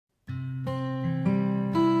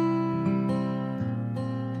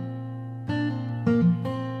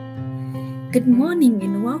Good morning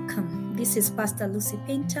and welcome. This is Pastor Lucy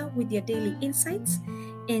Painter with your daily insights,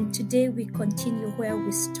 and today we continue where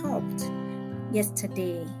we stopped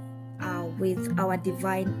yesterday with our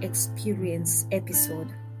divine experience episode.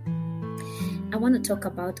 I want to talk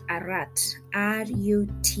about a rut.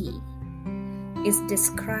 R-U-T is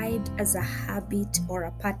described as a habit or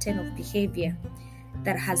a pattern of behavior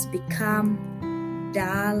that has become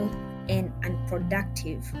dull and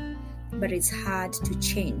unproductive, but it's hard to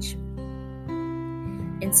change.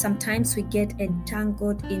 And sometimes we get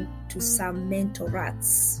entangled into some mental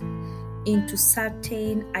ruts, into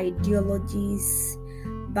certain ideologies,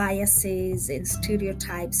 biases, and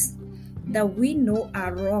stereotypes that we know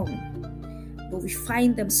are wrong, but we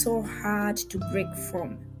find them so hard to break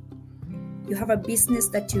from. You have a business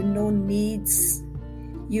that you know needs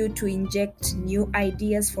you to inject new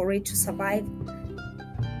ideas for it to survive,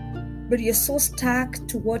 but you're so stuck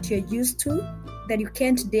to what you're used to that you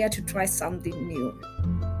can't dare to try something new.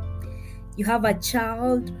 You have a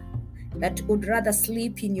child that would rather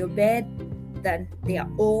sleep in your bed than their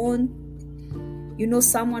own. You know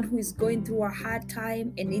someone who is going through a hard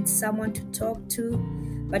time and needs someone to talk to,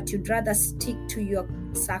 but you'd rather stick to your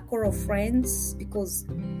circle of friends because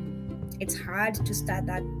it's hard to start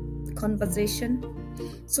that conversation.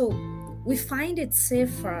 So we find it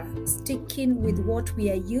safer sticking with what we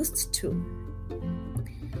are used to.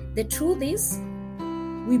 The truth is,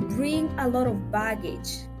 we bring a lot of baggage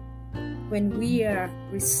when we are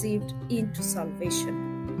received into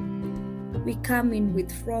salvation. We come in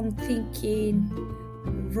with wrong thinking,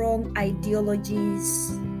 wrong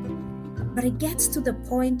ideologies, but it gets to the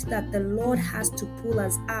point that the Lord has to pull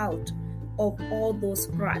us out of all those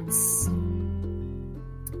ruts.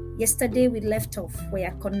 Yesterday we left off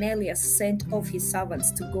where Cornelius sent off his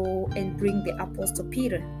servants to go and bring the Apostle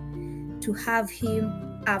Peter to have him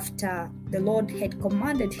after the Lord had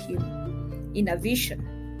commanded him in a vision.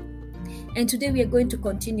 And today we are going to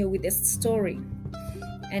continue with this story.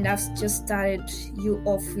 And I've just started you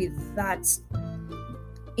off with that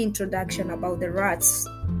introduction about the ruts,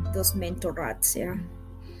 those mental ruts, yeah?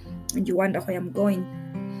 And you wonder where I'm going.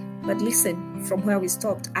 But listen, from where we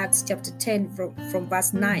stopped, Acts chapter 10 from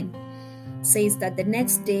verse 9 says that the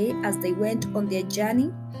next day as they went on their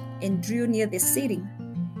journey and drew near the city,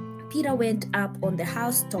 Peter went up on the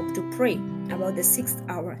housetop to pray about the 6th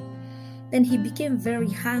hour. Then he became very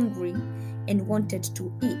hungry and wanted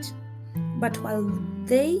to eat. But while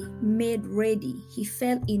they made ready, he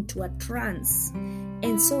fell into a trance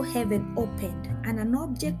and saw heaven opened, and an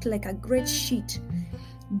object like a great sheet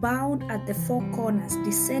bound at the four corners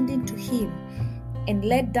descending to him and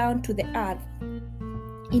let down to the earth.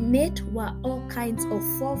 In it were all kinds of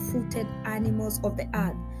four-footed animals of the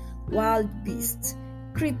earth, wild beasts,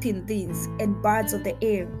 creeping things, and birds of the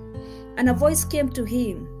air. And a voice came to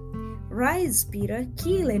him, "Rise, Peter,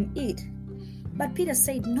 kill and eat." But Peter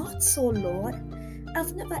said, "Not so, Lord.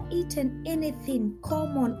 I've never eaten anything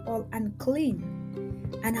common or unclean."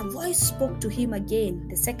 And a voice spoke to him again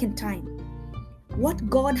the second time, "What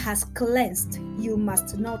God has cleansed, you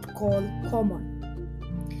must not call common."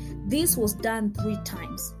 This was done 3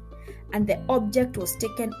 times, and the object was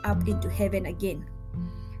taken up into heaven again.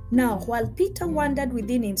 Now, while Peter wondered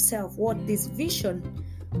within himself what this vision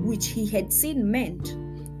which he had seen meant,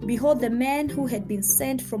 behold, the man who had been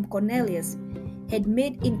sent from Cornelius had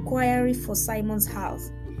made inquiry for Simon's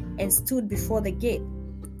house and stood before the gate.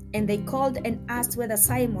 And they called and asked whether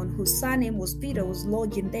Simon, whose surname was Peter, was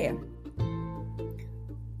lodging there.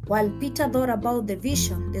 While Peter thought about the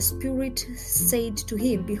vision, the Spirit said to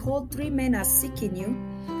him, "Behold, 3 men are seeking you.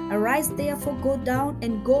 Arise therefore, go down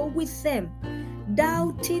and go with them,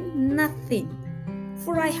 doubting nothing,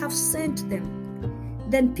 for I have sent them."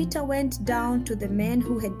 Then Peter went down to the men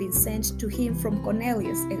who had been sent to him from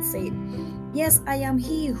Cornelius and said, "Yes, I am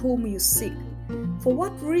he whom you seek. For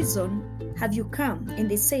what reason have you come?"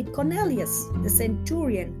 And they said, "Cornelius, the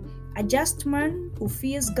centurion, a just man who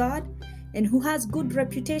fears God and who has good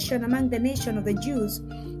reputation among the nation of the Jews,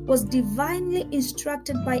 was divinely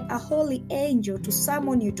instructed by a holy angel to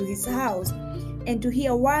summon you to his house and to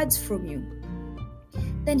hear words from you."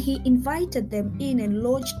 Then he invited them in and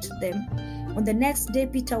lodged them. On the next day,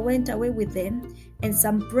 Peter went away with them, and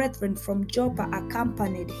some brethren from Joppa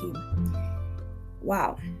accompanied him.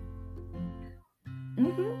 Wow.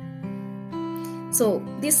 So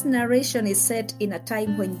this narration is set in a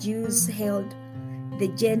time when Jews held the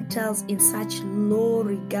Gentiles in such low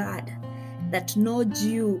regard that no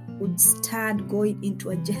Jew would stand going into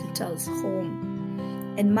a Gentile's home,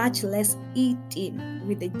 and much less eating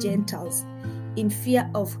with the Gentiles, in fear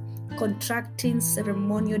of contracting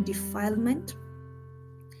ceremonial defilement.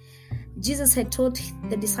 Jesus had told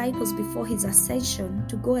the disciples before his ascension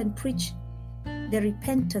to go and preach the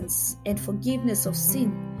repentance and forgiveness of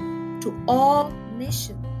sin to all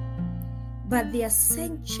nations. But their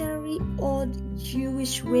century-old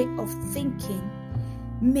Jewish way of thinking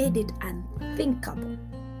made it unthinkable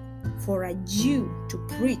for a Jew to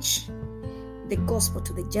preach the gospel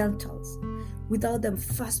to the Gentiles without them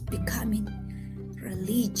first becoming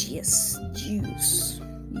religious Jews.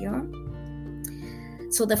 Yeah.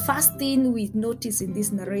 So the first thing we notice in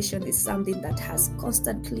this narration is something that has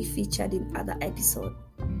constantly featured in other episodes: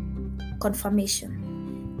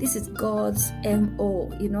 confirmation. This is God's MO,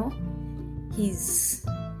 his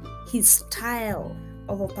style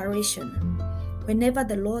of operation. Whenever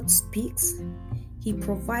the Lord speaks, he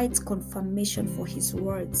provides confirmation for his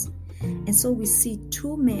words. And so we see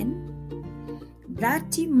two men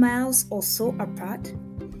 30 miles or so apart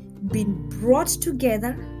being brought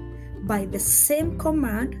together by the same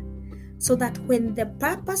command, so that when the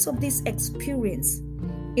purpose of this experience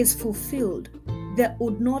is fulfilled, they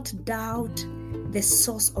would not doubt the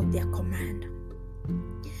source of their command.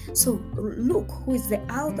 So Luke, who is the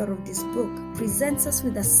author of this book, presents us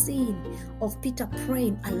with a scene of Peter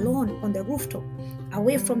praying alone on the rooftop,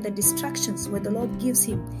 away from the distractions, where the Lord gives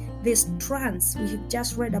him this trance we have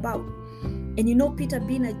just read about. And Peter,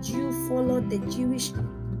 being a Jew, followed the Jewish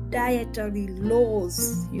dietary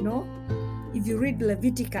laws. If you read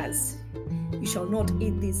Leviticus, you shall not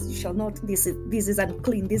eat this, you shall not, this is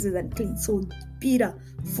unclean, this is unclean. So Peter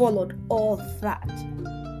followed all that.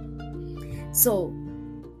 So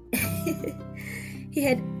he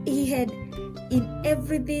had in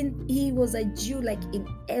everything, he was a Jew, like in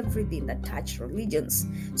everything that touched religions.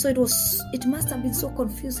 So it must have been so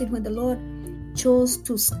confusing when the Lord chose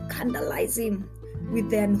to scandalize him with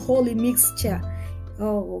the unholy mixture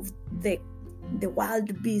of the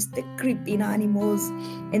wild beasts, the creeping animals,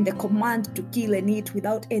 and the command to kill and eat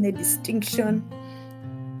without any distinction.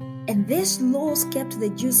 And these laws kept the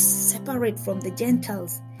Jews separate from the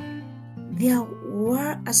Gentiles. There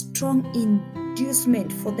were a strong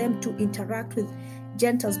inducement for them to interact with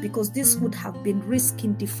Gentiles, because this would have been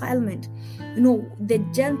risking defilement. The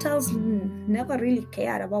Gentiles never really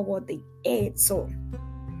cared about what they ate, so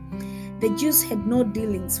the Jews had no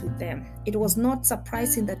dealings with them. It was not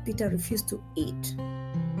surprising that Peter refused to eat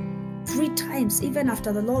 3 times, even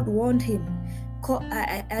after the Lord warned him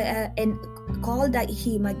and called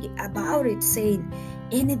him about it, saying,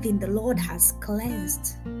 anything the Lord has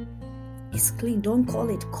cleansed is clean. Don't call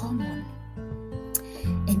it common.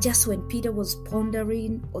 And just when Peter was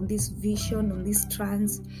pondering on this vision, on this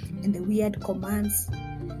trance, and the weird commands,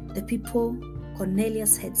 the people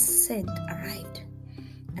Cornelius had sent arrived.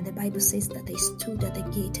 And the Bible says that they stood at the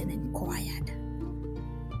gate and inquired.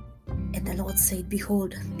 And the Lord said,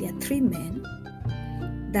 behold, there are 3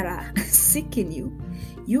 men that are seeking you.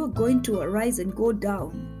 You are going to arise and go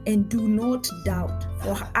down, and do not doubt,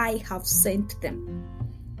 for I have sent them.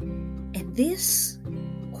 And this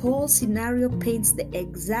whole scenario paints the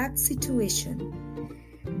exact situation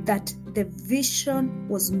that the vision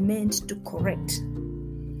was meant to correct.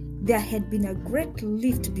 There had been a great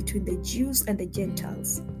rift between the Jews and the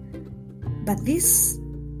Gentiles, but this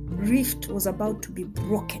rift was about to be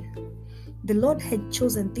broken. The Lord had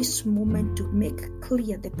chosen this moment to make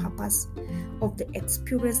clear the purpose of the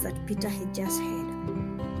experience that Peter had just had.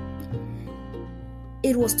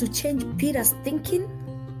 It was to change Peter's thinking,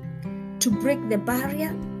 to break the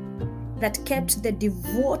barrier that kept the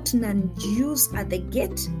devout non-Jews at the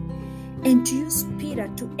gate, and to use Peter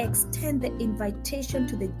to extend the invitation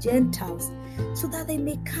to the Gentiles, so that they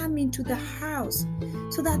may come into the house,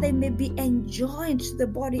 so that they may be enjoined to the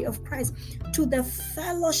body of Christ, to the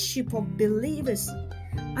fellowship of believers.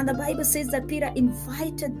 And the Bible says that Peter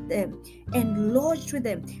invited them and lodged with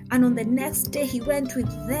them. And on the next day he went with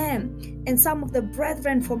them, and some of the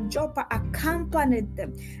brethren from Joppa accompanied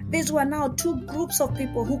them. These were now 2 groups of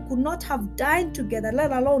people who could not have dined together,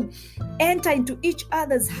 let alone enter into each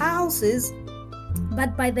other's houses.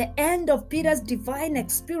 But by the end of Peter's divine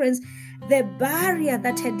experience, the barrier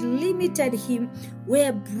that had limited him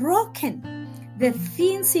were broken. The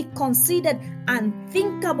things he considered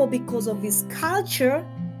unthinkable because of his culture,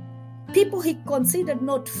 people he considered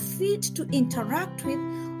not fit to interact with,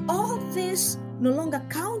 all this no longer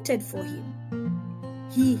counted for him.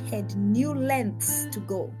 He had new lengths to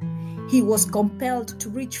go. He was compelled to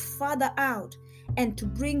reach further out and to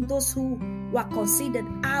bring those who were considered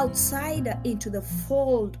outsider into the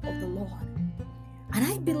fold of the Lord. And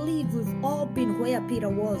I believe we've all been where Peter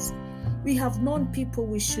was, We have known people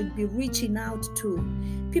we should be reaching out to,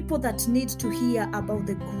 people that need to hear about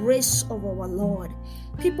the grace of our Lord,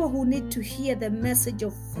 people who need to hear the message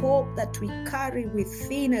of hope that we carry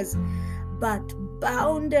within us, but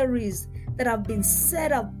boundaries that have been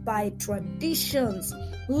set up by traditions,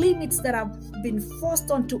 limits that have been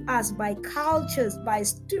forced onto us by cultures, by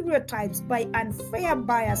stereotypes, by unfair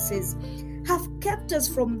biases, have kept us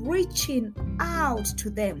from reaching out to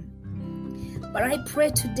them. But I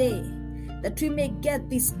pray today that we may get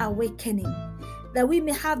this awakening, that we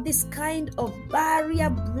may have this kind of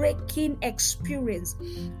barrier-breaking experience,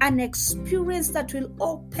 an experience that will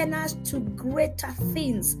open us to greater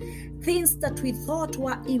things that we thought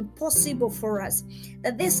were impossible for us,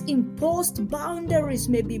 that these imposed boundaries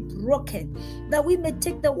may be broken, that we may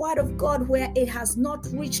take the word of God where it has not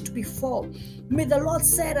reached before. May the Lord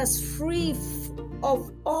set us free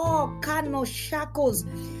of all carnal shackles,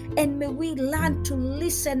 and may we learn to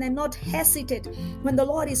listen and not hesitate when the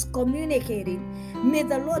Lord is communicating. May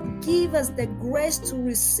the Lord give us the grace to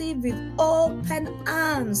receive with open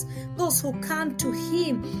arms those who come to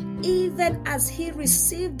Him, even as He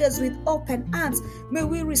received us with open arms. May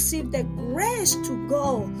we receive the grace to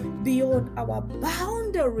go beyond our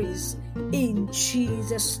boundaries in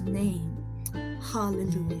Jesus' name.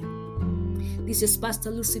 Hallelujah. This is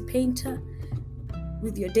Pastor Lucy Painter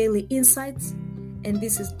with your daily insights, and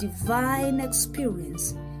this is Divine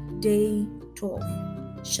Experience, Day 12.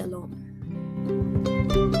 Shalom.